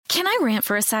Can I rant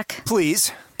for a sec?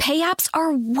 Please. Pay apps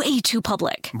are way too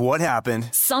public. What happened?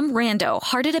 Some rando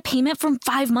hearted a payment from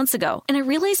 5 months ago, and I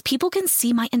realized people can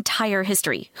see my entire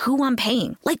history, who I'm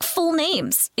paying, like full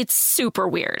names. It's super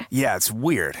weird. Yeah, it's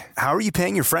weird. How are you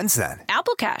paying your friends then?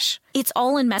 Apple Cash. It's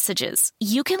all in messages.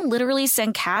 You can literally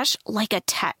send cash like a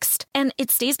text, and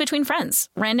it stays between friends.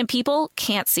 Random people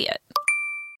can't see it.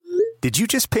 Did you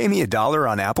just pay me $1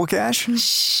 on Apple Cash?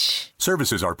 Shh.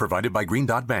 Services are provided by Green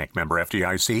Dot Bank. Member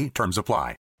FDIC. Terms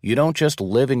apply. You don't just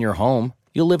live in your home,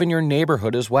 you live in your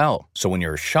neighborhood as well. So when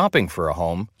you're shopping for a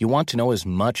home, you want to know as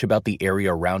much about the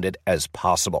area around it as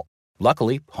possible.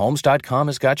 Luckily, Homes.com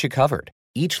has got you covered.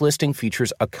 Each listing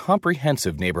features a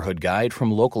comprehensive neighborhood guide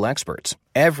from local experts.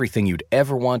 Everything you'd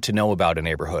ever want to know about a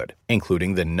neighborhood,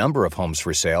 including the number of homes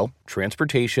for sale,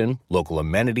 transportation, local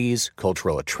amenities,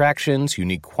 cultural attractions,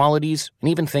 unique qualities, and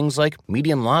even things like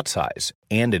median lot size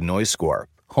and a noise score.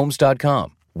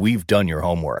 Homes.com. We've done your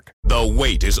homework. The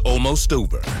wait is almost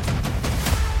over.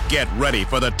 Get ready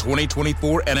for the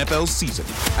 2024 NFL season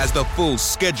as the full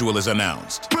schedule is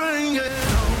announced.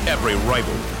 Every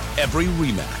rivalry, every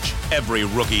rematch, every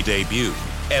rookie debut,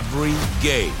 every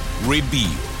game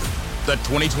revealed. The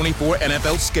 2024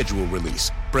 NFL schedule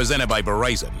release, presented by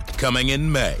Verizon, coming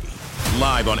in May.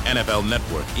 Live on NFL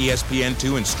Network,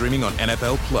 ESPN2, and streaming on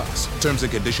NFL Plus. Terms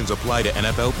and conditions apply to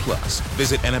NFL Plus.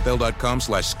 Visit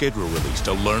NFL.com/schedule release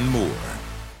to learn more.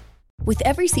 With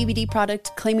every CBD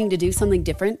product claiming to do something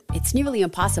different, it's nearly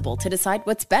impossible to decide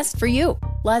what's best for you.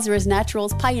 Lazarus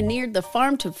Naturals pioneered the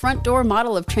farm-to-front-door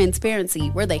model of transparency,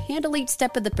 where they handle each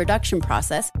step of the production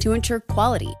process to ensure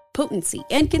quality, potency,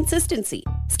 and consistency.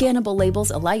 Scannable labels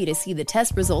allow you to see the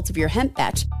test results of your hemp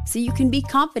batch, so you can be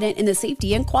confident in the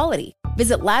safety and quality.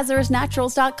 Visit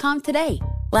LazarusNaturals.com today.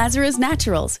 Lazarus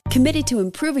Naturals, committed to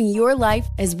improving your life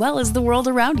as well as the world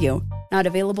around you. Not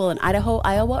available in Idaho,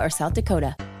 Iowa, or South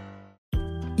Dakota.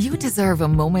 You deserve a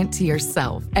moment to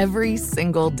yourself every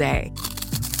single day.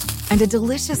 And a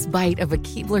delicious bite of a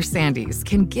Keebler Sandies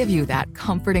can give you that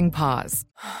comforting pause.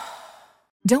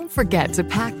 Don't forget to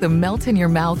pack the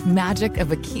melt-in-your-mouth magic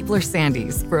of a Keebler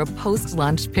Sandies for a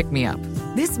post-lunch pick-me-up.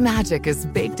 This magic is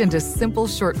baked into simple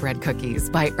shortbread cookies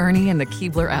by Ernie and the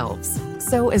Keebler Elves.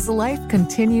 So as life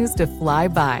continues to fly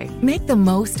by, make the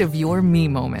most of your me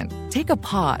moment. Take a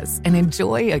pause and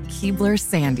enjoy a Keebler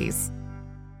Sandies.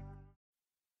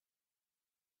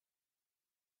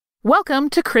 Welcome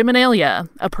to Criminalia,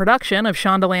 a production of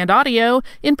Shondaland Audio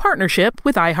in partnership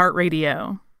with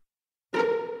iHeartRadio.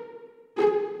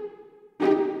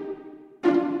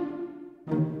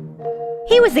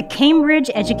 He was a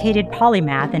Cambridge-educated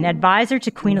polymath and advisor to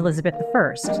Queen Elizabeth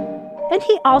I, and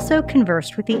he also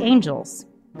conversed with the angels.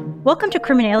 Welcome to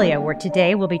Criminalia, where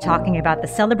today we'll be talking about the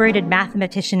celebrated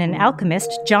mathematician and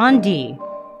alchemist John Dee.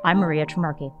 I'm Maria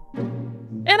Tremarchi.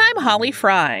 And I'm Holly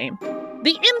Fry.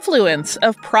 The influence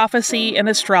of prophecy and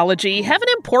astrology have an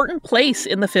important place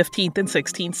in the 15th and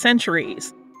 16th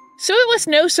centuries. So it was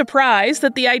no surprise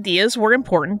that the ideas were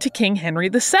important to King Henry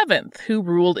VII, who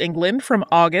ruled England from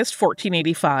August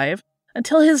 1485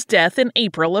 until his death in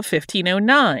April of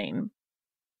 1509.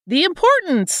 The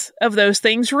importance of those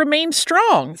things remained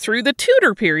strong through the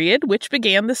Tudor period, which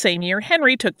began the same year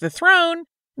Henry took the throne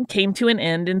and came to an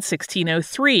end in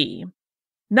 1603.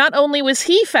 Not only was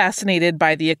he fascinated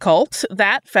by the occult,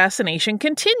 that fascination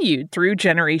continued through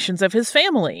generations of his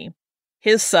family.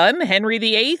 His son, Henry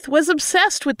VIII, was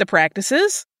obsessed with the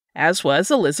practices, as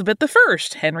was Elizabeth I,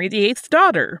 Henry VIII's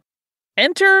daughter.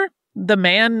 Enter the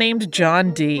man named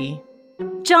John Dee.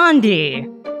 John Dee.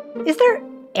 Is there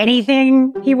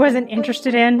anything he wasn't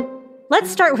interested in? Let's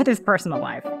start with his personal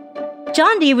life.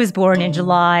 John Dee was born in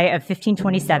July of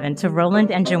 1527 to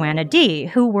Roland and Joanna Dee,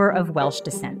 who were of Welsh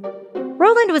descent.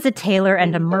 Roland was a tailor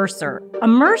and a mercer. A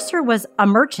mercer was a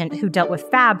merchant who dealt with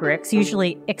fabrics,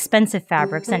 usually expensive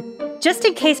fabrics. And just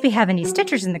in case we have any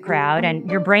stitchers in the crowd and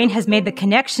your brain has made the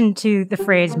connection to the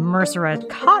phrase mercerized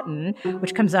cotton,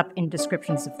 which comes up in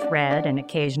descriptions of thread and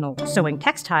occasional sewing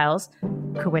textiles,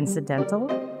 coincidental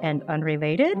and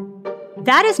unrelated?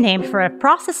 That is named for a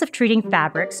process of treating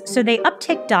fabrics so they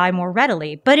uptake dye more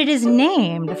readily, but it is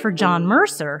named for John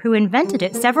Mercer, who invented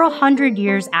it several hundred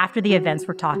years after the events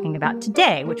we're talking about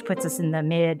today, which puts us in the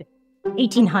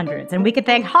mid-1800s. And we could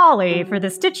thank Holly for the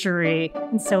stitchery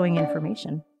and sewing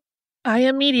information. I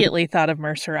immediately thought of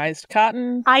mercerized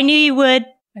cotton. I knew you would.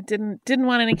 I didn't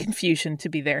want any confusion to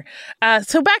be there.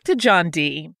 So back to John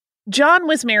Dee. John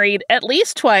was married at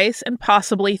least twice and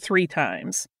possibly 3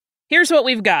 times. Here's what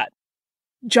we've got.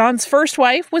 John's first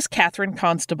wife was Catherine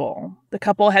Constable. The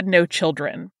couple had no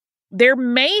children. There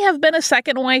may have been a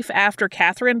second wife after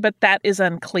Catherine, but that is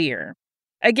unclear.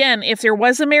 Again, if there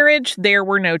was a marriage, there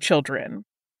were no children.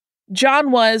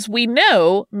 John was, we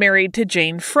know, married to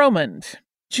Jane Fromond.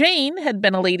 Jane had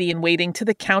been a lady-in-waiting to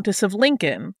the Countess of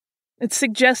Lincoln. It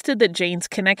suggested that Jane's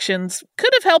connections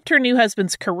could have helped her new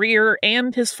husband's career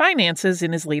and his finances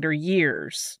in his later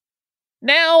years.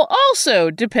 Now,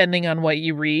 also, depending on what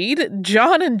you read,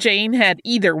 John and Jane had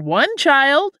either one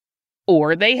child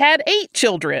or they had 8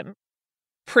 children.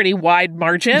 Pretty wide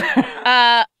margin.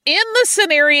 In the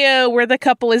scenario where the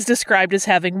couple is described as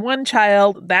having one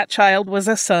child, that child was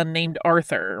a son named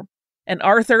Arthur. And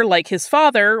Arthur, like his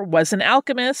father, was an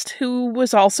alchemist who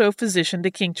was also a physician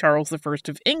to King Charles I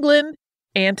of England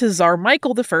and to Tsar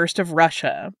Michael I of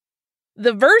Russia.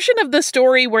 The version of the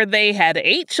story where they had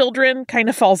 8 children kind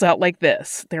of falls out like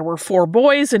this. There were 4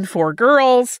 boys and 4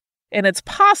 girls, and it's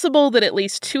possible that at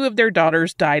least 2 of their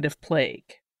daughters died of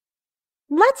plague.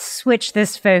 Let's switch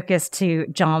this focus to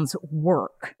John's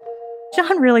work.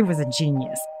 John really was a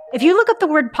genius. If you look up the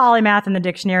word polymath in the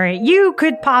dictionary, you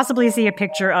could possibly see a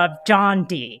picture of John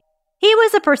Dee. He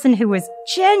was a person who was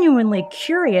genuinely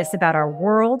curious about our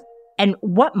world and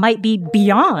what might be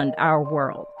beyond our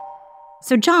world.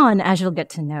 So John, as you'll get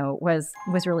to know, was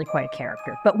really quite a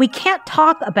character. But we can't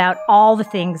talk about all the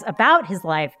things about his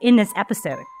life in this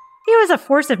episode. He was a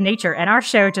force of nature, and our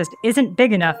show just isn't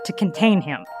big enough to contain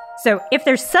him. So if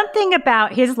there's something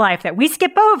about his life that we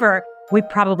skip over, we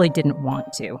probably didn't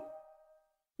want to.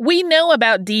 We know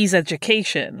about Dee's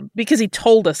education because he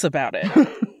told us about it.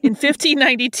 In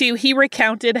 1592, he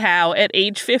recounted how, at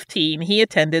age 15, he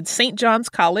attended St. John's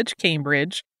College,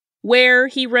 Cambridge, where,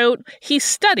 he wrote, he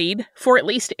studied for at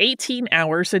least 18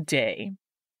 hours a day.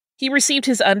 He received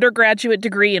his undergraduate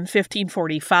degree in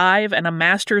 1545 and a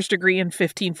master's degree in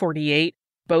 1548,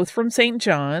 both from St.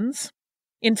 John's.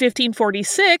 In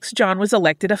 1546, John was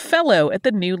elected a fellow at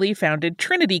the newly founded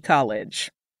Trinity College.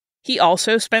 He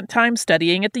also spent time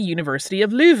studying at the University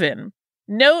of Leuven.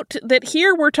 Note that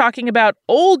here we're talking about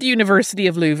Old University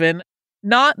of Leuven,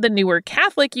 not the newer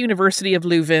Catholic University of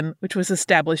Leuven, which was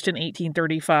established in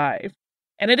 1835.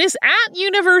 And it is at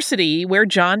university where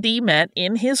John Dee met,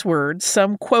 in his words,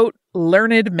 some, quote,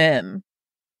 learned men.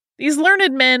 These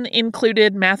learned men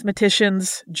included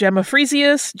mathematicians Gemma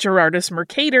Frisius, Gerardus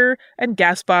Mercator, and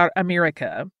Gaspar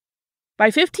América. By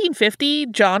 1550,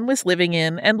 John was living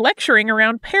in and lecturing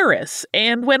around Paris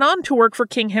and went on to work for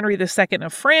King Henry II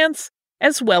of France,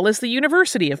 as well as the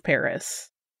University of Paris.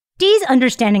 Dee's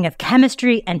understanding of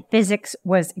chemistry and physics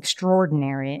was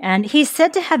extraordinary, and he's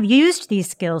said to have used these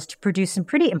skills to produce some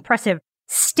pretty impressive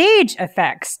stage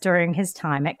effects during his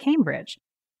time at Cambridge.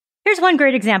 Here's one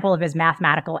great example of his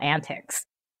mathematical antics.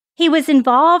 He was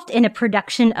involved in a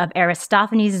production of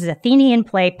Aristophanes' Athenian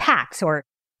play Pax, or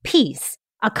Peace,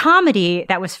 a comedy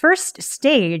that was first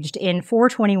staged in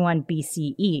 421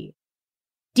 BCE.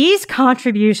 Dee's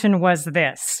contribution was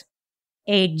this: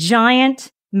 a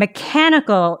giant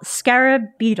mechanical scarab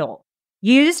beetle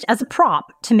used as a prop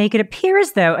to make it appear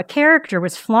as though a character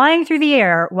was flying through the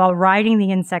air while riding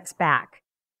the insect's back.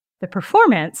 The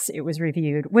performance, it was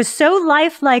reviewed, was so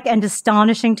lifelike and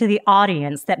astonishing to the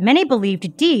audience that many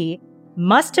believed Dee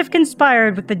must have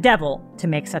conspired with the devil to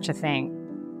make such a thing.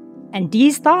 And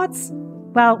Dee's thoughts?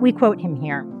 Well, we quote him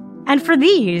here. And for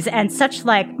these and such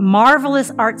like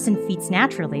marvelous arts and feats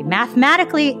naturally,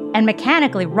 mathematically and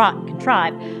mechanically wrought and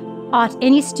contrived, ought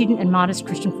any student and modest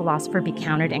Christian philosopher be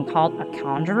counted and called a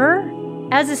conjurer?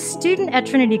 As a student at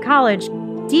Trinity College,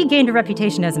 Dee gained a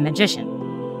reputation as a magician.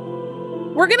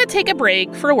 We're going to take a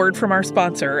break for a word from our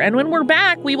sponsor, and when we're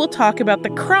back, we will talk about the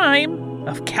crime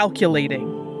of calculating.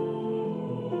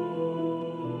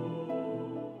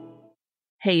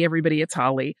 Hey everybody, it's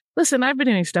Holly. Listen, I've been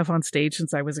doing stuff on stage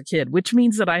since I was a kid, which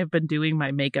means that I have been doing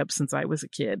my makeup since I was a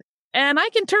kid. And I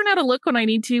can turn out a look when I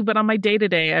need to, but on my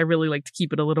day-to-day, I really like to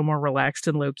keep it a little more relaxed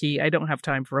and low-key. I don't have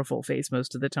time for a full face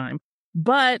most of the time.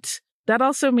 But that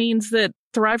also means that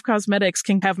Thrive Cosmetics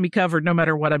can have me covered no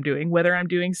matter what I'm doing, whether I'm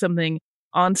doing something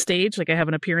on stage, like I have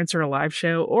an appearance or a live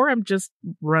show, or I'm just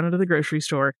running to the grocery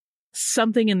store.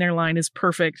 Something in their line is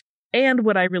perfect. And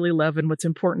what I really love and what's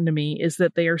important to me is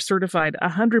that they are certified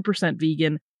 100%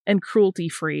 vegan and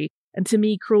cruelty-free. And to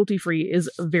me, cruelty-free is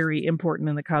very important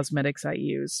in the cosmetics I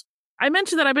use. I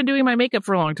mentioned that I've been doing my makeup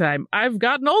for a long time. I've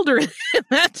gotten older in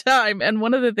that time. And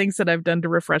one of the things that I've done to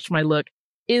refresh my look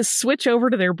is switch over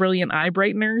to their brilliant eye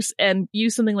brighteners and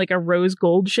use something like a rose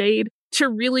gold shade to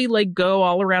really like go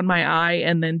all around my eye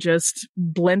and then just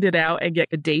blend it out and get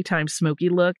a daytime smoky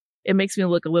look. It makes me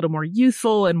look a little more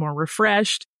youthful and more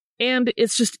refreshed. And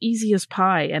it's just easy as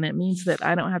pie. And it means that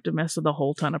I don't have to mess with a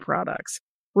whole ton of products.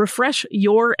 Refresh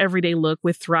your everyday look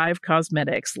with Thrive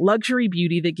Cosmetics, luxury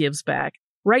beauty that gives back.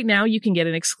 Right now, you can get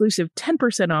an exclusive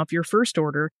 10% off your first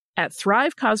order at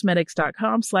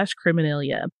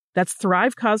thrivecosmetics.com/Criminalia. That's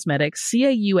Thrive Cosmetics,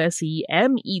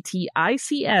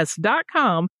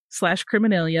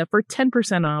 CAUSEMETICS.com/Criminalia for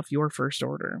 10% off your first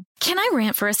order. Can I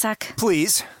rant for a sec?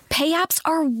 Please. Pay apps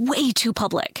are way too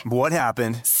public. What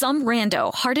happened? Some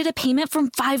rando hearted a payment from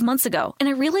 5 months ago, and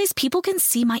I realized people can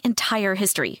see my entire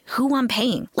history, who I'm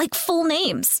paying, like full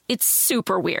names. It's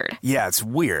super weird. Yeah, it's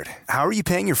weird. How are you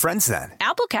paying your friends then?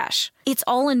 Apple Cash. It's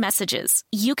all in messages.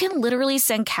 You can literally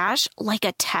send cash like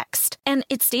a text, and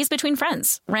it stays between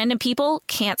friends. Random people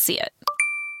can't see it.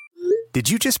 Did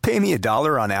you just pay me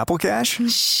 $1 on Apple Cash?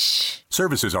 Shh.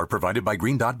 Services are provided by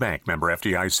Green Dot Bank. Member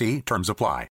FDIC. Terms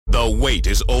apply. The wait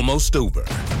is almost over.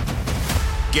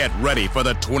 Get ready for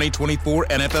the 2024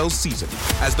 NFL season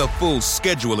as the full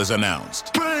schedule is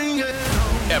announced.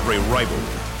 Every rivalry,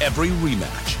 every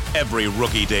rematch, every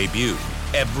rookie debut,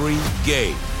 every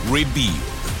game revealed.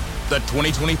 The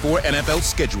 2024 NFL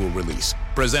schedule release,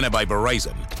 presented by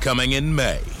Verizon, coming in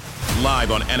May.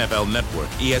 Live on NFL Network,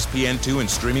 ESPN2, and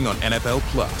streaming on NFL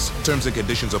Plus. Terms and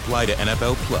conditions apply to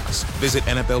NFL Plus. Visit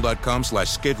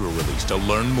NFL.com/schedule release to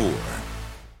learn more.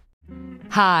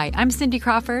 Hi, I'm Cindy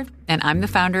Crawford, and I'm the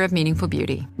founder of Meaningful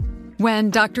Beauty. When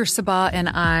Dr. Sabah and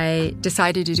I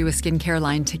decided to do a skincare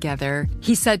line together,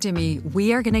 he said to me,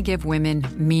 we are going to give women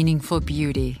meaningful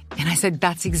beauty. And I said,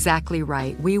 that's exactly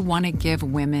right. We want to give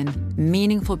women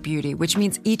meaningful beauty, which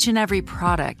means each and every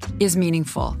product is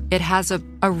meaningful. It has a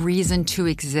reason to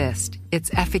exist. It's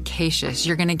efficacious.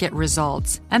 You're going to get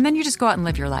results. And then you just go out and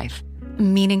live your life.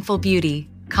 Meaningful Beauty.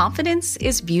 Confidence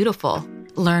is beautiful.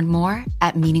 Learn more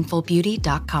at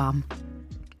meaningfulbeauty.com.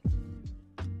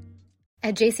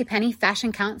 At JCPenney,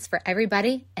 fashion counts for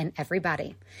everybody and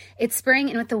everybody. It's spring,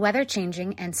 and with the weather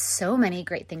changing and so many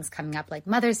great things coming up like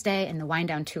Mother's Day and the Wind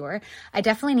Down Tour, I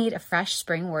definitely need a fresh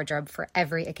spring wardrobe for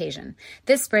every occasion.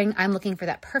 This spring, I'm looking for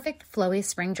that perfect flowy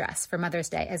spring dress for Mother's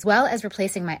Day, as well as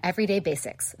replacing my everyday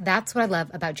basics. That's what I love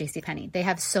about JCPenney. They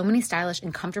have so many stylish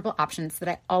and comfortable options that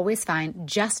I always find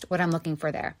just what I'm looking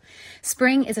for there.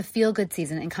 Spring is a feel-good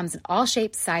season and comes in all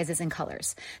shapes, sizes, and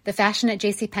colors. The fashion at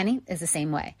JCPenney is the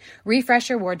same way. Refresh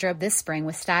your wardrobe this spring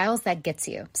with styles that gets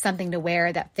you, something to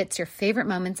wear that fits your favorite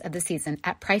moments of the season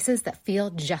at prices that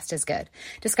feel just as good.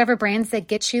 Discover brands that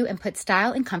get you and put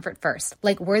style and comfort first,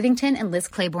 like Worthington and Liz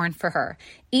Claiborne for her,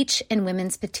 each in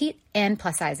women's petite and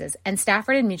plus sizes, and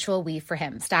Stafford and Mutual weave for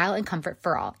him, style and comfort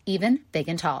for all, even big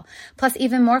and tall. Plus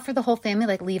even more for the whole family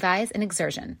like Levi's and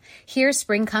Exertion. Here,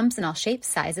 spring comes in all shapes,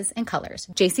 sizes, and colors.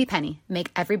 JCPenney,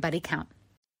 make everybody count.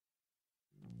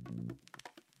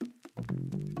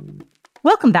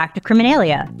 Welcome back to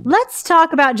Criminalia. Let's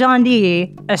talk about John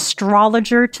Dee,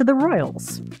 astrologer to the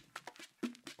royals.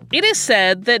 It is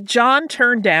said that John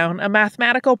turned down a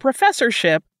mathematical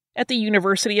professorship at the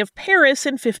University of Paris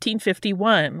in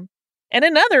 1551, and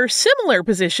another similar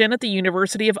position at the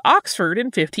University of Oxford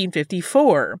in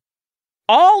 1554,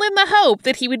 all in the hope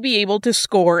that he would be able to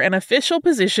score an official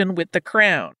position with the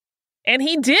crown. And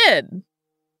he did.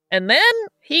 And then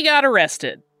he got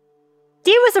arrested.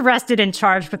 Dee was arrested and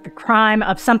charged with the crime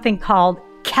of something called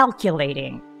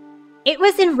calculating. It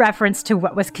was in reference to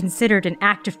what was considered an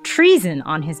act of treason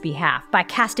on his behalf by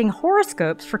casting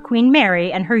horoscopes for Queen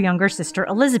Mary and her younger sister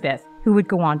Elizabeth, who would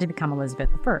go on to become Elizabeth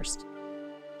I.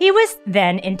 He was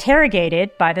then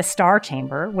interrogated by the Star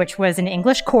Chamber, which was an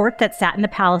English court that sat in the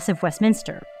Palace of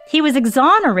Westminster. He was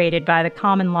exonerated by the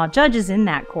common law judges in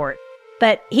that court,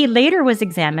 but he later was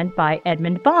examined by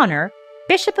Edmund Bonner,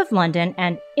 Bishop of London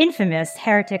and infamous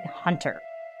heretic Hunter.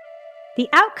 The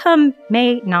outcome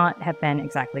may not have been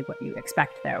exactly what you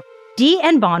expect, though. Dee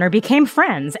and Bonner became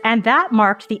friends, and that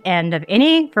marked the end of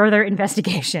any further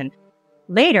investigation.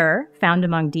 Later, found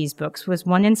among Dee's books was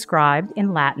one inscribed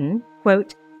in Latin,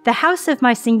 quote, "The house of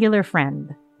my singular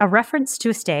friend," a reference to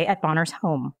a stay at Bonner's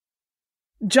home.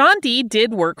 John Dee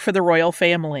did work for the royal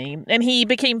family, and he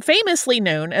became famously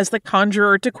known as the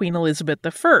conjurer to Queen Elizabeth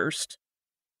I.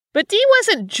 But Dee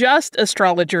wasn't just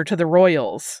astrologer to the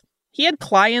royals. He had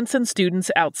clients and students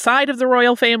outside of the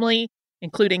royal family,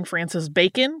 including Francis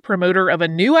Bacon, promoter of a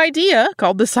new idea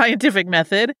called the scientific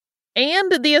method,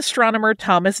 and the astronomer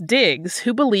Thomas Digges,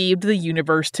 who believed the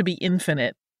universe to be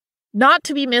infinite. Not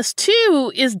to be missed,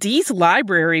 too, is Dee's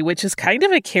library, which is kind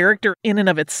of a character in and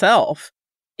of itself.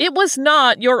 It was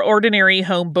not your ordinary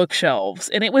home bookshelves,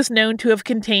 and it was known to have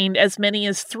contained as many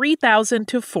as 3,000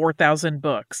 to 4,000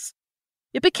 books.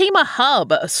 It became a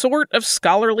hub, a sort of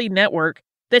scholarly network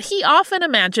that he often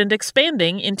imagined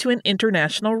expanding into an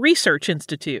international research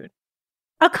institute.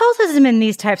 Occultism and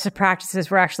these types of practices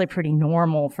were actually pretty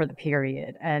normal for the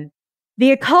period, and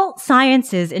The occult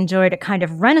sciences enjoyed a kind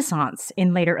of renaissance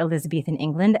in later Elizabethan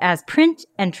England as print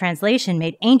and translation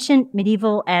made ancient,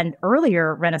 medieval, and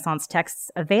earlier Renaissance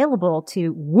texts available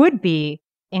to would-be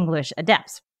English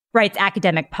adepts, writes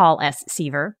academic Paul S.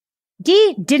 Seaver.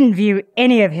 Dee didn't view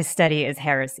any of his study as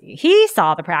heresy. He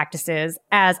saw the practices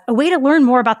as a way to learn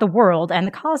more about the world and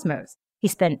the cosmos. He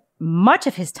spent much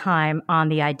of his time on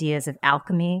the ideas of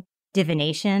alchemy,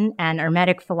 divination, and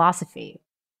Hermetic philosophy.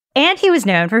 And he was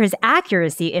known for his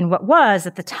accuracy in what was,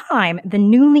 at the time, the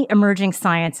newly emerging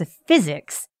science of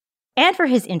physics, and for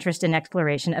his interest in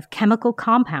exploration of chemical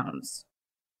compounds.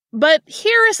 But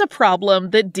here is a problem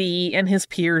that Dee and his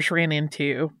peers ran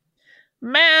into.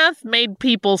 Math made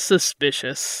people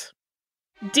suspicious.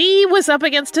 Dee was up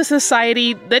against a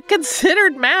society that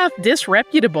considered math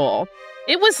disreputable.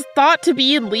 It was thought to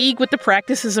be in league with the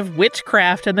practices of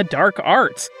witchcraft and the dark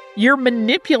arts. You're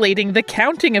manipulating the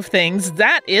counting of things.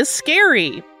 That is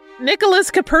scary.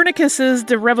 Nicholas Copernicus's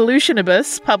De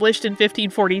Revolutionibus, published in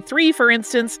 1543, for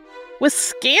instance, was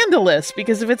scandalous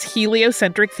because of its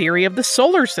heliocentric theory of the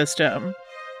solar system.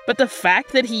 But the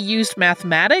fact that he used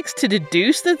mathematics to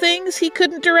deduce the things he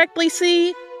couldn't directly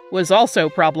see was also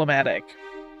problematic.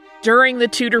 During the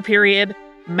Tudor period,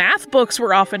 math books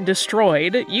were often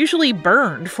destroyed, usually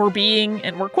burned, for being,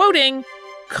 and we're quoting,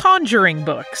 conjuring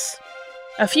books.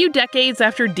 A few decades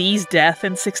after Dee's death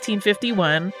in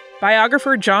 1651,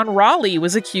 biographer John Raleigh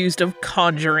was accused of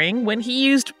conjuring when he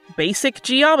used basic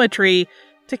geometry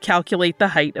to calculate the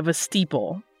height of a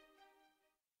steeple.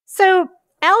 So,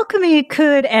 alchemy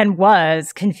could and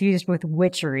was confused with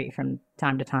witchery from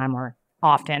time to time, or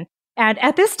often. And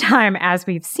at this time, as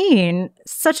we've seen,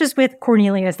 such as with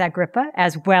Cornelius Agrippa,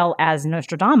 as well as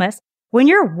Nostradamus, when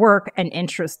your work and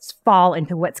interests fall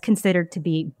into what's considered to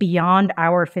be beyond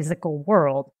our physical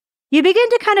world, you begin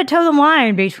to kind of toe the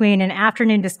line between an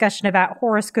afternoon discussion about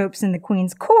horoscopes in the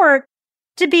Queen's court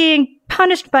to being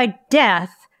punished by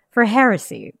death for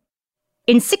heresy.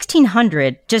 In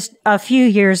 1600, just a few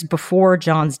years before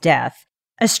John's death,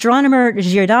 astronomer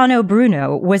Giordano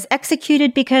Bruno was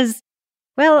executed because,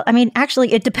 well,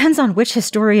 actually, it depends on which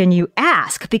historian you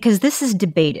ask, because this is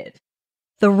debated.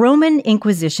 The Roman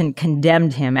Inquisition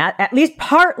condemned him, at least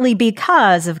partly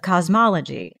because of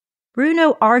cosmology.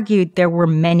 Bruno argued there were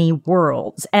many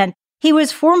worlds, and he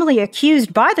was formally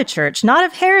accused by the church not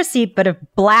of heresy, but of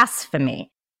blasphemy.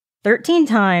 13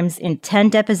 times in 10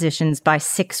 depositions by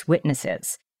 6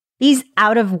 witnesses. These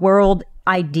out-of-world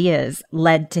ideas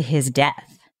led to his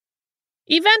death.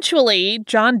 Eventually,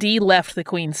 John Dee left the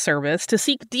Queen's service to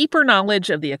seek deeper knowledge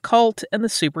of the occult and the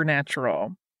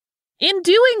supernatural. In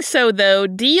doing so, though,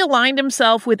 Dee aligned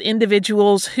himself with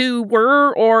individuals who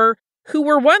were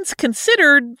once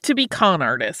considered to be con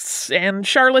artists and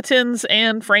charlatans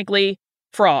and, frankly,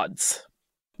 frauds.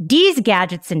 Dee's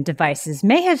gadgets and devices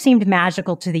may have seemed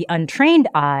magical to the untrained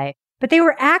eye, but they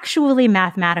were actually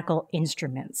mathematical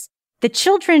instruments. The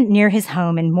children near his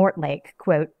home in Mortlake,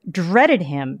 quote, dreaded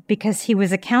him because he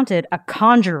was accounted a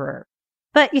conjurer.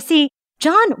 But you see,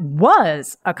 John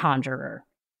was a conjurer.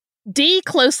 Dee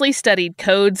closely studied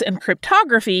codes and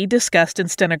cryptography discussed in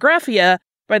Stenographia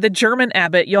by the German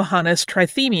abbot Johannes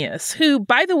Trithemius, who,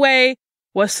 by the way,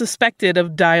 was suspected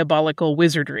of diabolical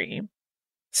wizardry.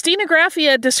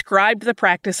 Stenographia described the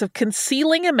practice of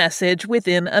concealing a message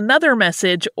within another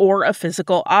message or a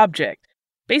physical object.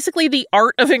 Basically, the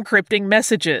art of encrypting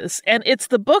messages, and it's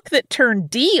the book that turned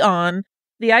Dee on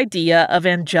the idea of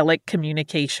angelic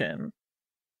communication.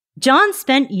 John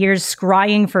spent years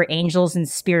scrying for angels and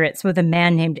spirits with a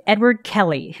man named Edward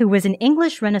Kelly, who was an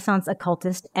English Renaissance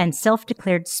occultist and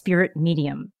self-declared spirit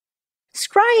medium.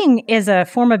 Scrying is a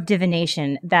form of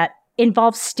divination that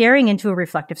involves staring into a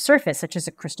reflective surface, such as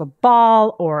a crystal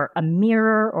ball or a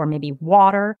mirror or maybe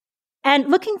water, and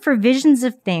looking for visions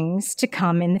of things to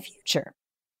come in the future.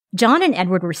 John and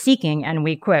Edward were seeking, and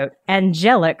we quote,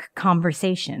 angelic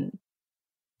conversation.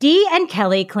 Dee and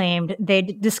Kelly claimed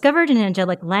they'd discovered an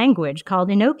angelic language called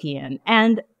Enochian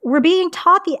and were being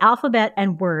taught the alphabet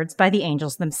and words by the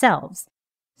angels themselves.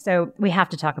 So we have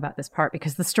to talk about this part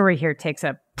because the story here takes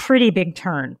a pretty big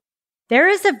turn. There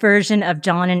is a version of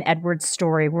John and Edward's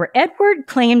story where Edward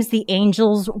claims the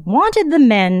angels wanted the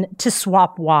men to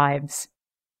swap wives.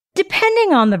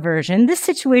 Depending on the version, this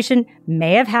situation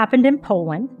may have happened in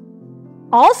Poland.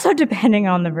 Also, depending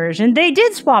on the version, they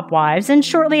did swap wives and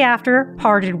shortly after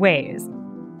parted ways.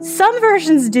 Some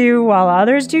versions do, while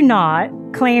others do not,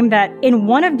 claim that in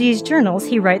one of Dee's journals,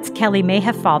 he writes Kelly may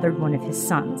have fathered one of his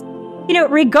sons.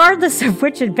 Regardless of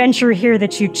which adventure here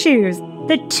that you choose,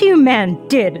 the two men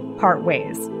did part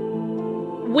ways.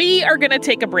 We are going to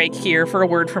take a break here for a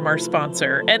word from our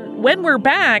sponsor, and when we're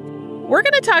back, we're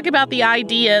going to talk about the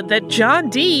idea that John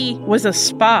Dee was a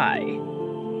spy.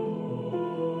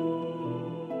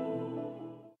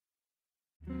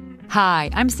 Hi,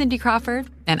 I'm Cindy Crawford,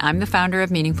 and I'm the founder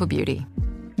of Meaningful Beauty.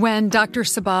 When Dr.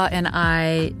 Sabah and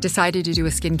I decided to do a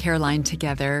skincare line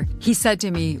together, he said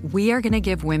to me, we are going to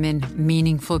give women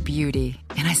meaningful beauty.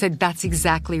 And I said, that's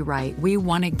exactly right. We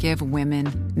want to give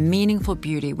women meaningful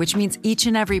beauty, which means each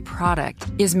and every product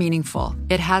is meaningful.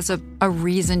 It has a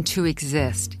reason to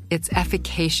exist. It's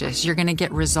efficacious. You're going to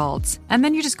get results. And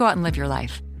then you just go out and live your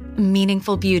life.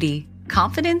 Meaningful Beauty.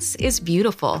 Confidence is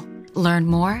beautiful. Learn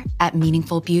more at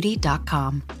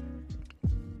meaningfulbeauty.com.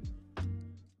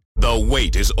 The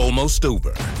wait is almost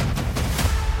over.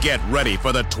 Get ready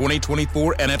for the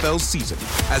 2024 NFL season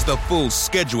as the full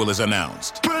schedule is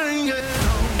announced.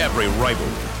 Every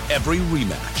rivalry, every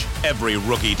rematch, every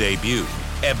rookie debut,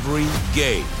 every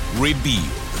game revealed.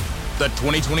 The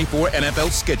 2024 NFL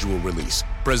schedule release,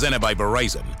 presented by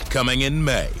Verizon, coming in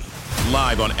May.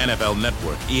 Live on NFL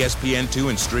Network, ESPN2,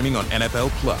 and streaming on NFL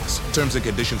Plus. Terms and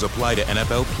conditions apply to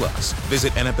NFL Plus.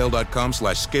 Visit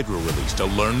NFL.com/schedule release to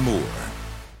learn more.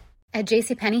 At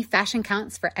JCPenney, fashion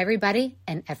counts for everybody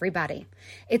and everybody.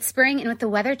 It's spring, and with the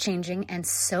weather changing and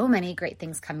so many great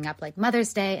things coming up like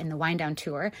Mother's Day and the Wind Down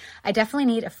Tour, I definitely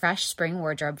need a fresh spring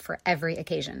wardrobe for every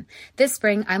occasion. This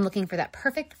spring, I'm looking for that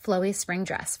perfect flowy spring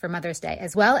dress for Mother's Day,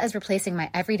 as well as replacing my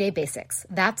everyday basics.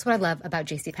 That's what I love about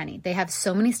JCPenney. They have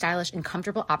so many stylish and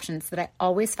comfortable options that I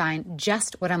always find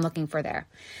just what I'm looking for there.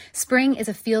 Spring is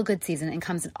a feel-good season and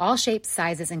comes in all shapes,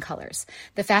 sizes, and colors.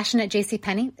 The fashion at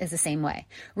JCPenney is the same way.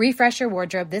 Refresh your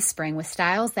wardrobe this spring with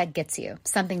styles that gets you,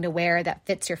 something to wear that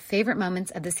fits your favorite moments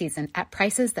of the season at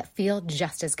prices that feel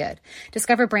just as good.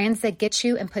 Discover brands that get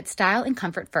you and put style and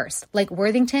comfort first, like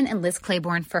Worthington and Liz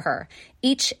Claiborne for her,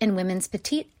 each in women's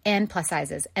petite and plus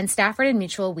sizes, and Stafford and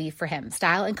Mutual weave for him,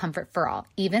 style and comfort for all,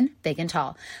 even big and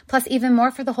tall. Plus even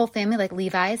more for the whole family like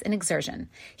Levi's and Exertion.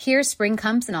 Here, spring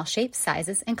comes in all shapes,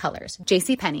 sizes, and colors.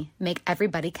 JCPenney, make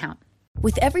everybody count.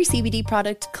 With every CBD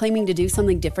product claiming to do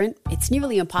something different, it's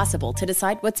nearly impossible to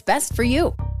decide what's best for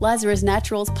you. Lazarus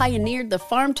Naturals pioneered the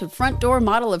farm-to-front-door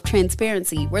model of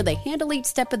transparency, where they handle each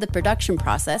step of the production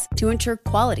process to ensure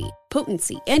quality,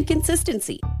 potency, and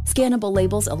consistency. Scannable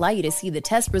labels allow you to see the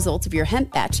test results of your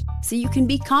hemp batch, so you can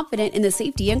be confident in the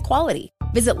safety and quality.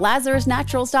 Visit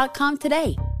LazarusNaturals.com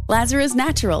today. Lazarus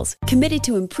Naturals, committed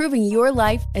to improving your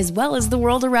life as well as the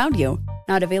world around you.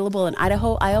 Not available in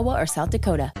Idaho, Iowa, or South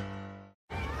Dakota.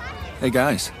 Hey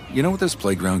guys, you know what this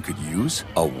playground could use?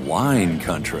 A wine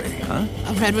country, huh?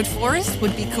 A redwood forest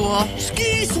would be cool.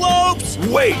 Ski slopes!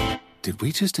 Wait! Did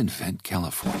we just invent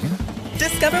California?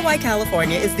 Discover why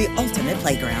California is the ultimate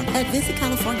playground at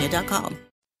visitcalifornia.com.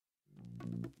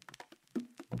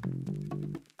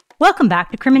 Welcome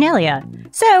back to Criminalia.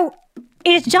 So,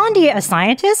 is John Dee a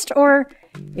scientist or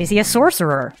is he a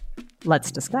sorcerer?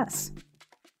 Let's discuss.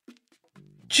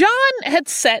 John had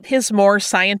set his more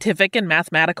scientific and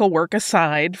mathematical work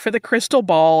aside for the crystal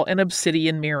ball and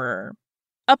obsidian mirror.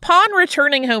 Upon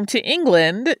returning home to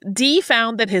England, Dee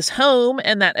found that his home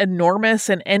and that enormous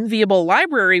and enviable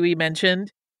library we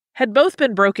mentioned had both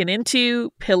been broken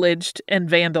into, pillaged, and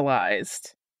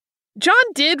vandalized. John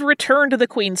did return to the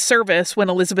Queen's service when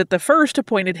Elizabeth I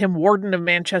appointed him Warden of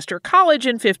Manchester College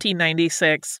in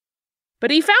 1596, but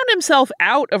he found himself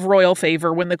out of royal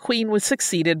favor when the Queen was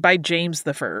succeeded by James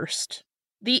I.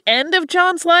 The end of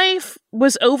John's life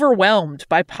was overwhelmed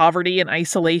by poverty and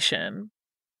isolation.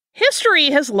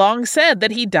 History has long said that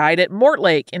he died at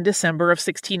Mortlake in December of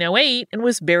 1608 and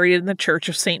was buried in the Church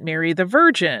of St. Mary the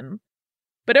Virgin.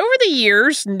 But over the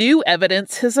years, new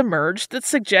evidence has emerged that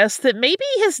suggests that maybe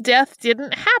his death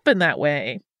didn't happen that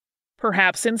way.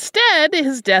 Perhaps instead,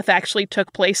 his death actually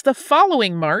took place the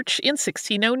following March in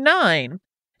 1609,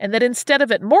 and that instead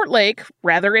of at Mortlake,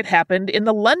 rather it happened in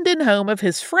the London home of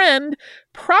his friend,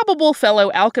 probable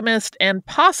fellow alchemist, and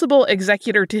possible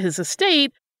executor to his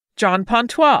estate, John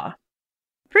Pontois.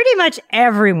 Pretty much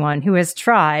everyone who has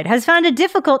tried has found it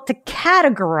difficult to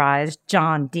categorize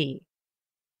John Dee.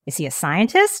 Is he a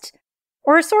scientist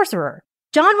or a sorcerer?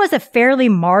 John was a fairly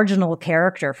marginal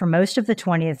character for most of the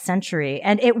 20th century,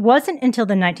 and it wasn't until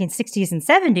the 1960s and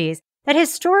 70s that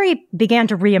his story began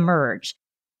to reemerge.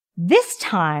 This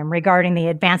time regarding the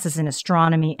advances in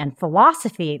astronomy and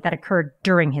philosophy that occurred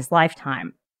during his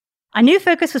lifetime. A new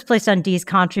focus was placed on Dee's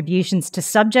contributions to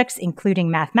subjects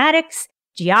including mathematics,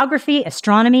 geography,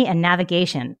 astronomy, and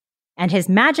navigation, and his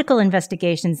magical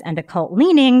investigations and occult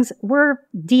leanings were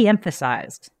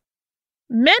de-emphasized.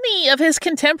 Many of his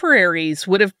contemporaries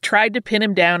would have tried to pin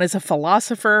him down as a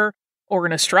philosopher, or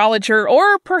an astrologer,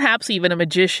 or perhaps even a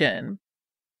magician.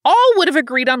 All would have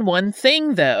agreed on one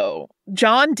thing, though.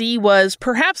 John Dee was,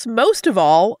 perhaps most of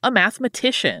all, a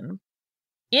mathematician.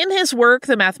 In his work,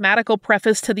 The Mathematical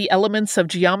Preface to the Elements of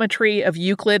Geometry of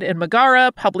Euclid and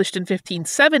Megara, published in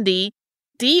 1570,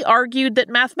 Dee argued that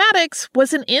mathematics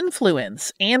was an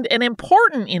influence, and an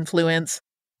important influence,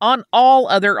 on all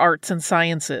other arts and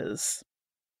sciences.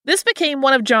 This became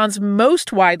one of John's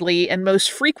most widely and most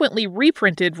frequently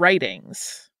reprinted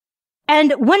writings.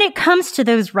 And when it comes to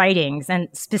those writings, and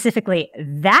specifically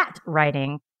that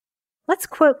writing, let's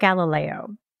quote Galileo.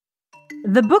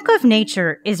 "The book of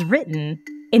nature is written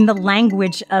in the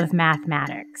language of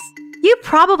mathematics." You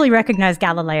probably recognize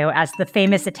Galileo as the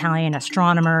famous Italian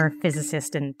astronomer,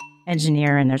 physicist, and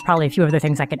engineer, and there's probably a few other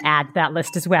things I could add to that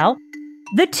list as well.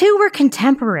 The two were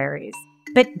contemporaries,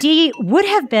 but Dee would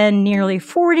have been nearly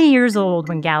 40 years old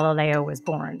when Galileo was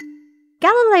born.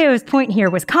 Galileo's point here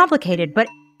was complicated, but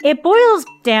it boils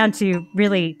down to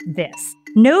really this.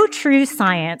 No true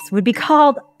science would be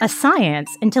called a science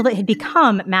until it had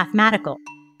become mathematical.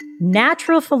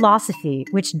 Natural philosophy,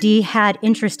 which Dee had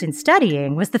interest in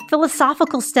studying, was the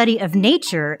philosophical study of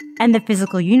nature and the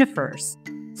physical universe.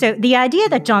 So the idea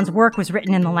that John's work was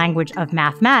written in the language of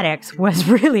mathematics was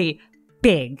really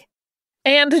big.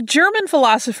 And German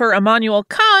philosopher Immanuel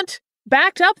Kant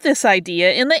backed up this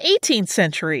idea in the 18th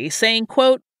century, saying,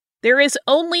 quote, "There is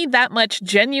only that much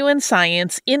genuine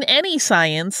science in any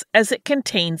science as it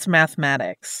contains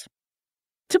mathematics."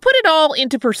 To put it all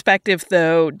into perspective,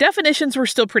 though, definitions were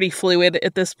still pretty fluid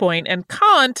at this point, and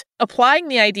Kant, applying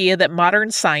the idea that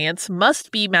modern science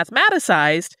must be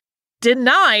mathematicized,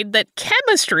 denied that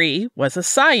chemistry was a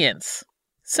science.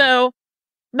 So,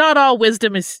 not all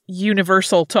wisdom is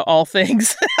universal to all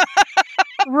things.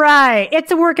 Right.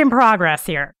 It's a work in progress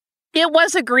here. It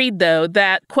was agreed, though,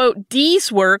 that, quote,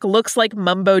 Dee's work looks like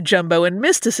mumbo-jumbo and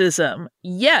mysticism,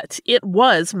 yet it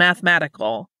was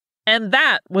mathematical. And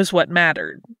that was what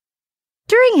mattered.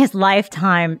 During his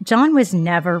lifetime, John was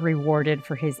never rewarded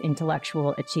for his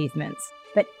intellectual achievements.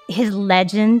 But his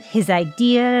legend, his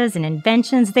ideas and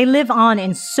inventions, they live on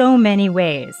in so many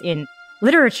ways. In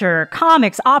literature,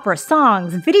 comics, opera,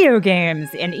 songs, video games,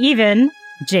 and even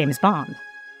James Bond.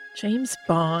 James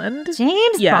Bond?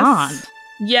 James Bond.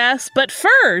 Yes, but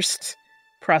first,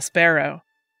 Prospero.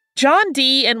 John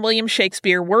Dee and William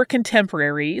Shakespeare were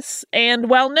contemporaries, and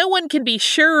while no one can be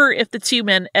sure if the two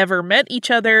men ever met each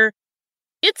other,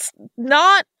 it's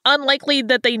not unlikely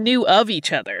that they knew of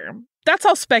each other. That's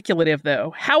all speculative,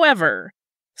 though. However,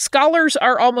 scholars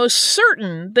are almost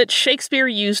certain that Shakespeare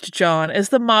used John as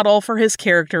the model for his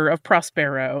character of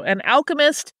Prospero, an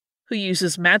alchemist who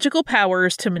uses magical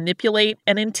powers to manipulate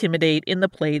and intimidate in the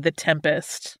play The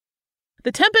Tempest.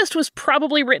 The Tempest was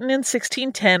probably written in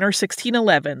 1610 or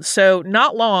 1611, so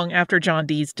not long after John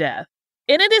Dee's death.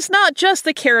 And it is not just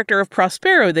the character of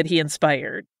Prospero that he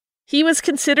inspired. He was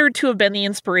considered to have been the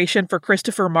inspiration for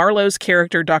Christopher Marlowe's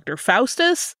character Dr.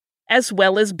 Faustus, as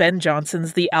well as Ben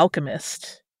Jonson's The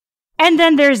Alchemist. And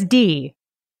then there's Dee.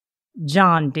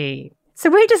 John Dee.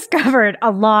 So we discovered a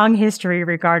long history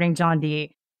regarding John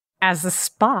Dee as a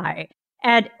spy.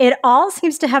 And it all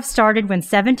seems to have started when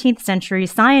 17th century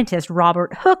scientist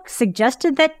Robert Hooke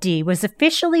suggested that Dee was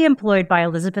officially employed by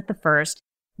Elizabeth I,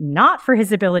 not for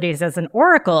his abilities as an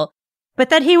oracle,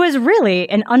 but that he was really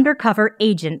an undercover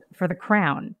agent for the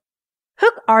crown.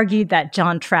 Hooke argued that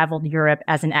John traveled Europe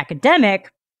as an academic,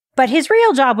 but his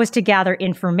real job was to gather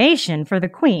information for the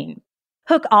Queen.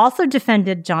 Hooke also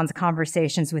defended John's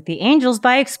conversations with the angels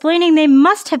by explaining they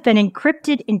must have been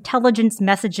encrypted intelligence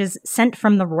messages sent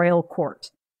from the royal court.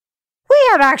 We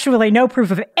have actually no proof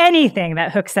of anything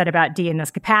that Hooke said about Dee in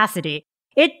this capacity.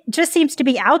 It just seems to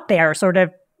be out there, sort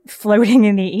of floating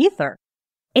in the ether.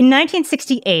 In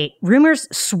 1968, rumors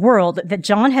swirled that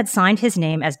John had signed his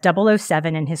name as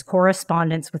 007 in his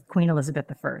correspondence with Queen Elizabeth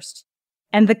I.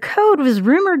 And the code was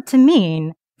rumored to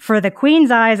mean, for the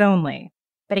Queen's eyes only.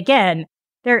 But again,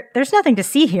 there's nothing to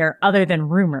see here other than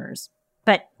rumors.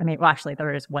 But, actually,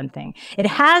 there is one thing. It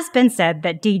has been said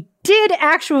that Dee did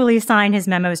actually sign his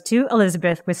memos to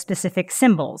Elizabeth with specific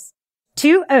symbols.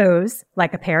 2 O's,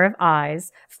 like a pair of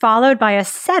eyes, followed by a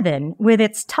 7 with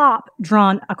its top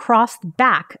drawn across the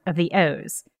back of the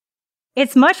O's.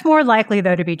 It's much more likely,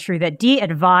 though, to be true that Dee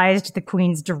advised the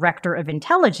Queen's Director of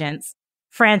Intelligence,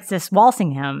 Francis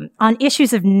Walsingham, on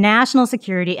issues of national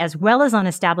security as well as on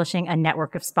establishing a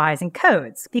network of spies and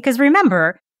codes. Because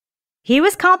remember, he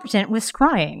was competent with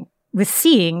scrying, with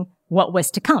seeing what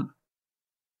was to come.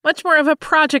 Much more of a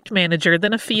project manager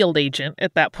than a field agent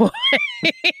at that point.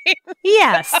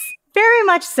 Yes, very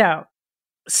much so.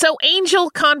 So angel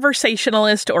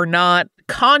conversationalist or not,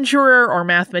 conjurer or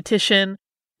mathematician,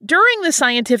 During the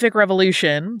scientific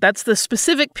revolution, that's the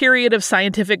specific period of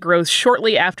scientific growth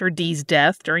shortly after Dee's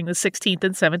death during the 16th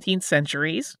and 17th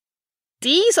centuries,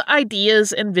 Dee's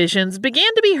ideas and visions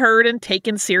began to be heard and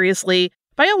taken seriously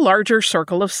by a larger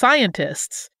circle of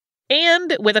scientists.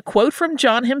 And with a quote from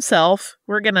John himself,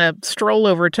 we're going to stroll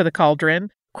over to the cauldron,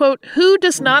 quote, "Who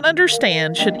does not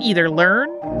understand should either learn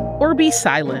or be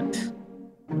silent."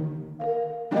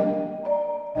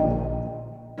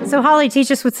 So, Holly,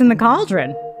 teach us what's in the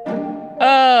cauldron.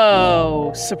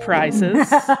 Oh, surprises.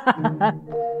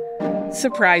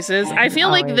 Surprises. I feel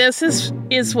like this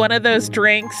is one of those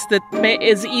drinks that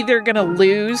is either going to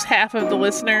lose half of the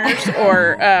listeners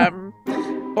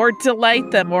or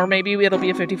delight them, or maybe it'll be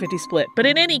a 50-50 split. But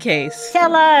in any case,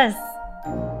 tell us.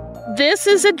 This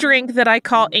is a drink that I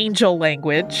call angel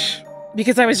language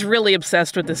because I was really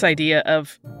obsessed with this idea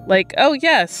of like, oh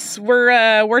yes,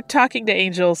 we're talking to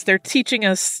angels. They're teaching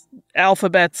us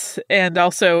alphabets and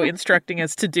also instructing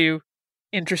us to do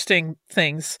interesting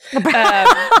things.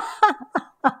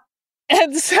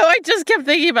 And so I just kept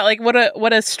thinking about like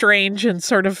what a strange and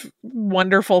sort of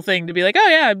wonderful thing to be like, oh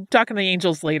yeah, I'm talking to the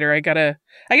angels later. I can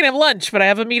have lunch, but I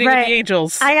have a meeting with the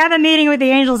angels. I have a meeting with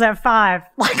the angels at 5.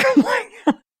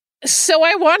 So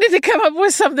I wanted to come up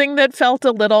with something that felt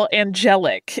a little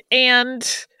angelic,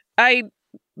 and I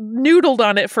noodled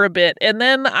on it for a bit, and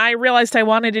then I realized I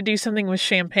wanted to do something with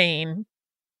champagne.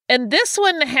 And this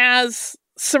one has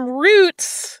some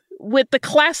roots with the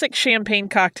classic champagne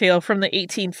cocktail from the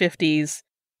 1850s,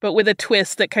 but with a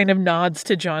twist that kind of nods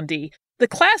to John Dee. The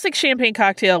classic champagne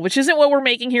cocktail, which isn't what we're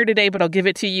making here today, but I'll give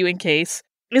it to you in case,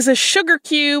 is a sugar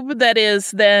cube that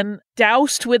is then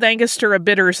doused with Angostura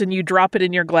bitters, and you drop it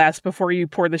in your glass before you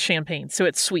pour the champagne, so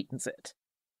it sweetens it.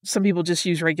 Some people just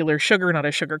use regular sugar, not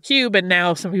a sugar cube, and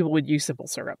now some people would use simple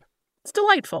syrup. It's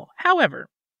delightful. However,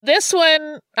 this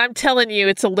one, I'm telling you,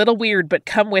 it's a little weird, but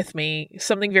come with me.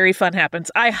 Something very fun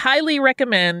happens. I highly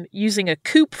recommend using a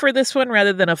coupe for this one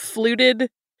rather than a fluted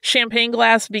champagne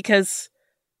glass because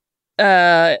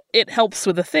it helps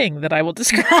with a thing that I will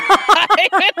describe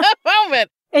in a moment.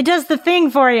 It does the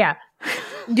thing for you.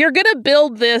 You're going to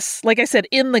build this, like I said,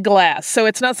 in the glass. So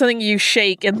it's not something you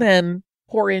shake and then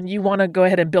pour in. You want to go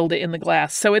ahead and build it in the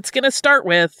glass. So it's going to start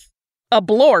with a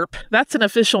blorp. That's an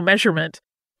official measurement.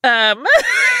 I've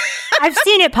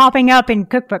seen it popping up in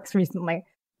cookbooks recently.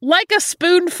 Like a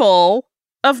spoonful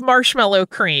of marshmallow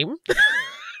cream.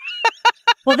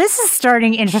 Well, this is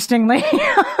starting interestingly.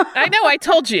 I know, I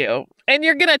told you. And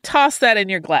you're going to toss that in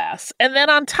your glass. And then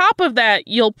on top of that,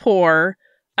 you'll pour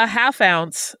a 1/2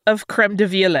 ounce of creme de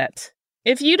violette.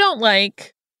 If you don't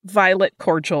like violet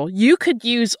cordial, you could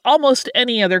use almost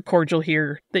any other cordial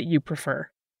here that you prefer.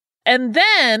 And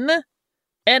then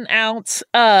 1 ounce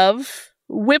of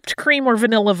whipped cream or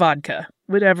vanilla vodka,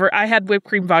 whatever. I had whipped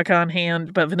cream vodka on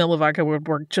hand, but vanilla vodka would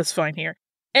work just fine here.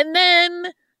 And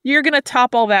then you're going to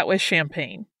top all that with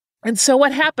champagne. And so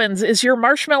what happens is your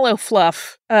marshmallow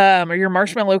fluff, or your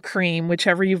marshmallow cream,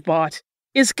 whichever you've bought,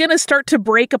 is going to start to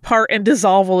break apart and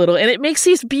dissolve a little. And it makes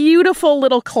these beautiful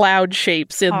little cloud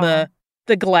shapes in the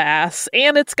glass.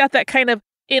 And it's got that kind of,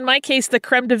 in my case, the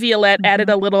creme de violette added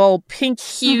a little pink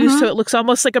hue, so it looks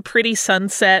almost like a pretty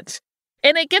sunset.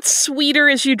 And it gets sweeter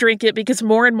as you drink it because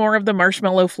more and more of the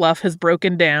marshmallow fluff has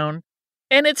broken down.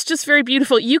 And it's just very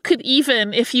beautiful. You could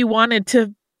even, if you wanted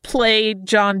to play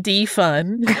John Dee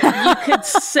fun, you could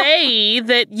say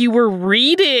that you were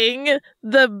reading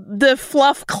the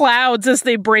fluff clouds as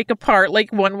they break apart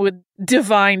like one would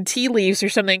divine tea leaves or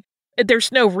something.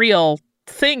 There's no real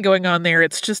thing going on there.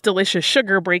 It's just delicious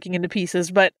sugar breaking into pieces.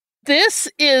 But this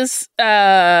is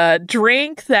a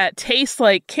drink that tastes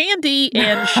like candy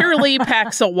and surely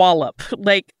packs a wallop.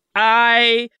 Like,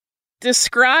 I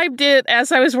described it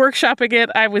as I was workshopping it.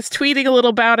 I was tweeting a little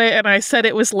about it, and I said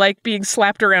it was like being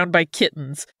slapped around by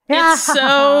kittens. It's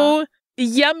so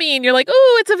yummy, and you're like,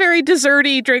 oh, it's a very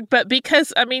desserty drink. But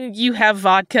because, I mean, you have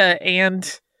vodka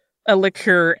and a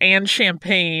liqueur and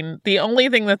champagne, the only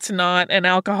thing that's not an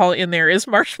alcohol in there is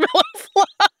marshmallow fluff.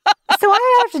 So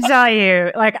I have to tell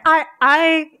you, like,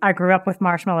 I grew up with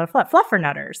marshmallow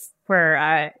fluffernutters, where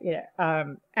I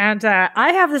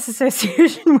have this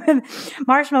association with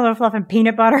marshmallow fluff and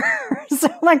peanut butter. So,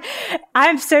 like,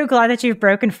 I'm so glad that you've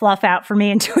broken fluff out for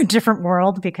me into a different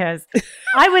world, because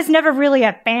I was never really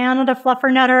a fan of the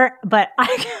fluffernutter, but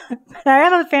I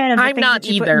am a fan of the things that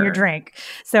you put in your drink.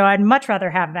 So I'd much rather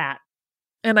have that.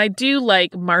 And I do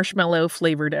like marshmallow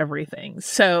flavored everything.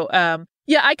 So,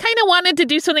 yeah, I kind of wanted to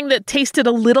do something that tasted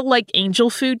a little like angel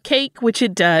food cake, which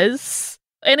it does.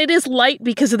 And it is light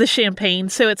because of the champagne,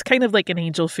 so it's kind of like an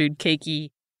angel food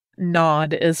cakey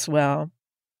nod as well.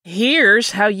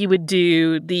 Here's how you would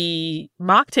do the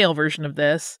mocktail version of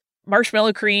this.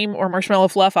 Marshmallow cream or marshmallow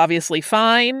fluff, obviously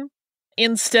fine.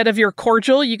 Instead of your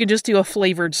cordial, you can just do a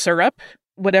flavored syrup,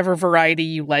 whatever variety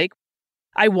you like.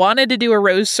 I wanted to do a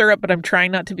rose syrup, but I'm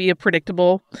trying not to be a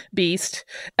predictable beast.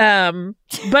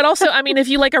 But also, I mean, if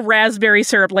you like a raspberry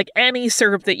syrup, like any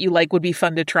syrup that you like would be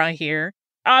fun to try here.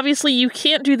 Obviously, you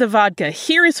can't do the vodka.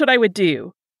 Here is what I would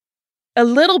do. A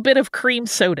little bit of cream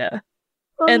soda,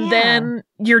 then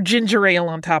your ginger ale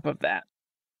on top of that.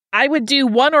 I would do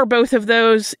one or both of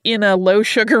those in a low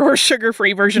sugar or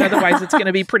sugar-free version. Otherwise, it's going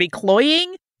to be pretty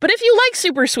cloying. But if you like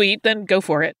super sweet, then go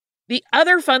for it. The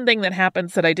other fun thing that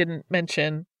happens that I didn't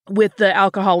mention with the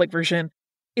alcoholic version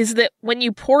is that when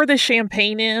you pour the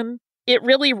champagne in, it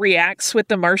really reacts with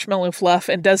the marshmallow fluff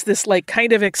and does this like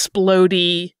kind of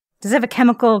explodey. Does it have a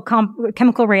chemical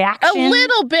reaction? A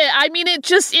little bit. I mean,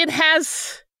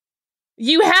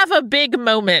 you have a big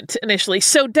moment initially.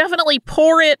 So definitely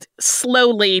pour it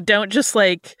slowly. Don't just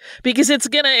because it's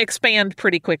going to expand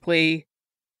pretty quickly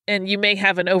and you may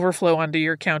have an overflow onto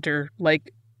your counter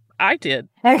like I did.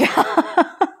 It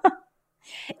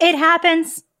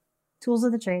happens. Tools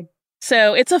of the trade.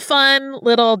 So it's a fun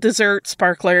little dessert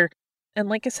sparkler. And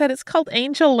like I said, it's called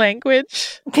Angel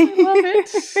Language. I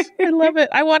love it.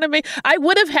 I love it. I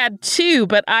would have had two,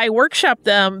 but I workshop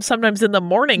them sometimes in the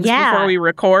mornings before we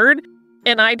record.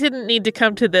 And I didn't need to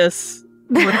come to this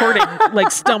recording like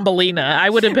Stumbleina. I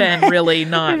would have been really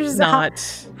not.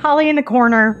 Holly in the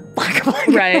corner.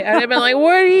 Right. I'd have been like,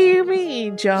 what do you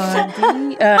mean, John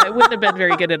D? It wouldn't have been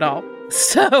very good at all.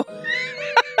 So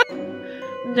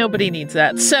nobody needs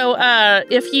that. So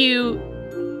if you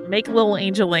make a little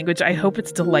angel language, I hope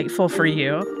it's delightful for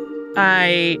you.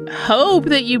 I hope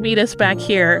that you meet us back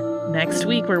here next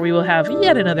week where we will have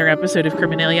yet another episode of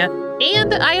Criminalia.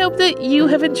 And I hope that you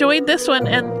have enjoyed this one.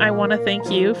 And I want to thank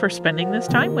you for spending this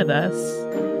time with us.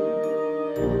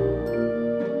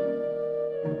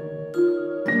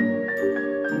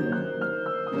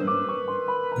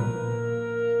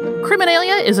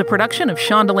 Criminalia is a production of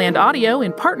Shondaland Audio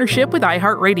in partnership with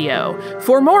iHeartRadio.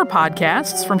 For more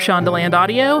podcasts from Shondaland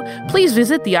Audio, please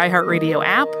visit the iHeartRadio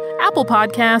app, Apple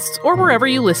Podcasts, or wherever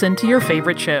you listen to your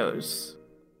favorite shows.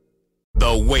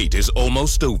 The wait is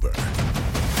almost over.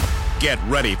 Get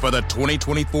ready for the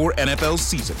 2024 NFL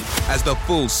season as the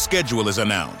full schedule is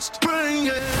announced.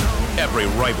 Every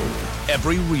rivalry,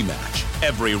 every rematch,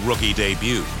 every rookie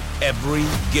debut, every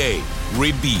game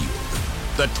revealed.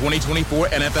 The 2024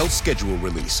 NFL schedule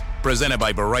release, presented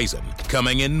by Verizon,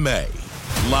 coming in May.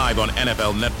 Live on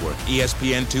NFL Network,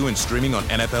 ESPN2, and streaming on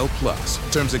NFL Plus.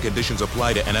 Terms and conditions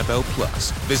apply to NFL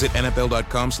Plus. Visit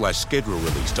NFL.com/schedule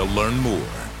release to learn more.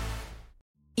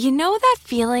 You know that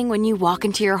feeling when you walk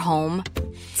into your home,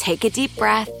 take a deep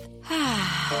breath,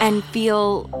 and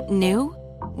feel new?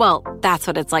 Well, that's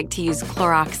what it's like to use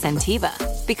Clorox Scentiva.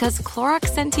 Because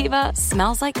Clorox Scentiva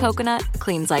smells like coconut,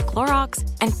 cleans like Clorox,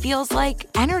 and feels like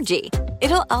energy.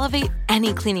 It'll elevate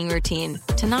any cleaning routine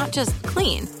to not just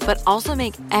clean, but also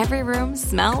make every room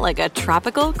smell like a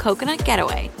tropical coconut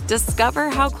getaway. Discover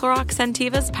how Clorox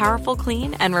Scentiva's powerful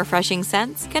clean and refreshing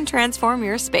scents can transform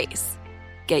your space.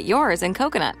 Get yours in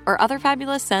coconut or other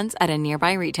fabulous scents at a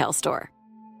nearby retail store.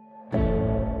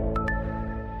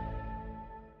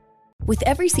 With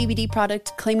every CBD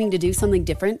product claiming to do something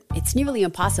different, it's nearly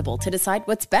impossible to decide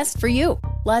what's best for you.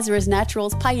 Lazarus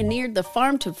Naturals pioneered the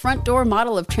farm-to-front-door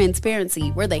model of transparency,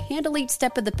 where they handle each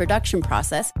step of the production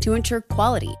process to ensure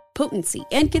quality, potency,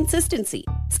 and consistency.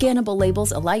 Scannable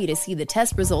labels allow you to see the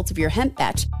test results of your hemp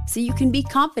batch, so you can be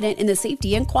confident in the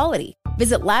safety and quality.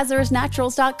 Visit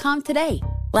LazarusNaturals.com today.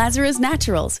 Lazarus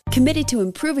Naturals, committed to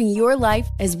improving your life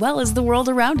as well as the world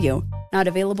around you. Not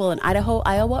available in Idaho,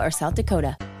 Iowa, or South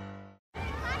Dakota.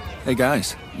 Hey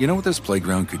guys, you know what this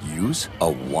playground could use? A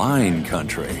wine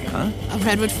country, huh? A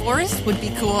redwood forest would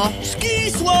be cool. Ski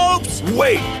slopes!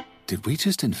 Wait! Did we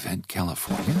just invent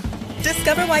California?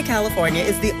 Discover why California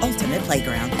is the ultimate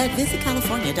playground at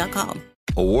visitcalifornia.com.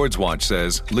 Awards Watch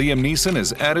says Liam Neeson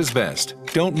is at his best.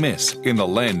 Don't miss In the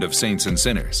Land of Saints and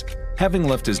Sinners. Having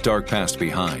left his dark past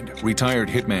behind, retired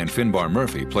hitman Finbar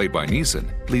Murphy, played by Neeson,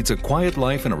 leads a quiet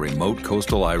life in a remote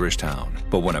coastal Irish town.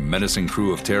 But when a menacing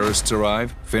crew of terrorists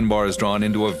arrive, Finbar is drawn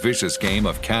into a vicious game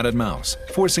of cat and mouse,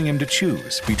 forcing him to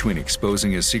choose between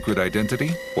exposing his secret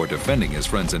identity or defending his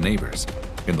friends and neighbors.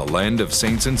 In the Land of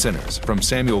Saints and Sinners, from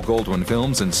Samuel Goldwyn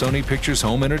Films and Sony Pictures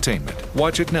Home Entertainment.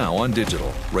 Watch it now on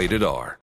digital. Rated R.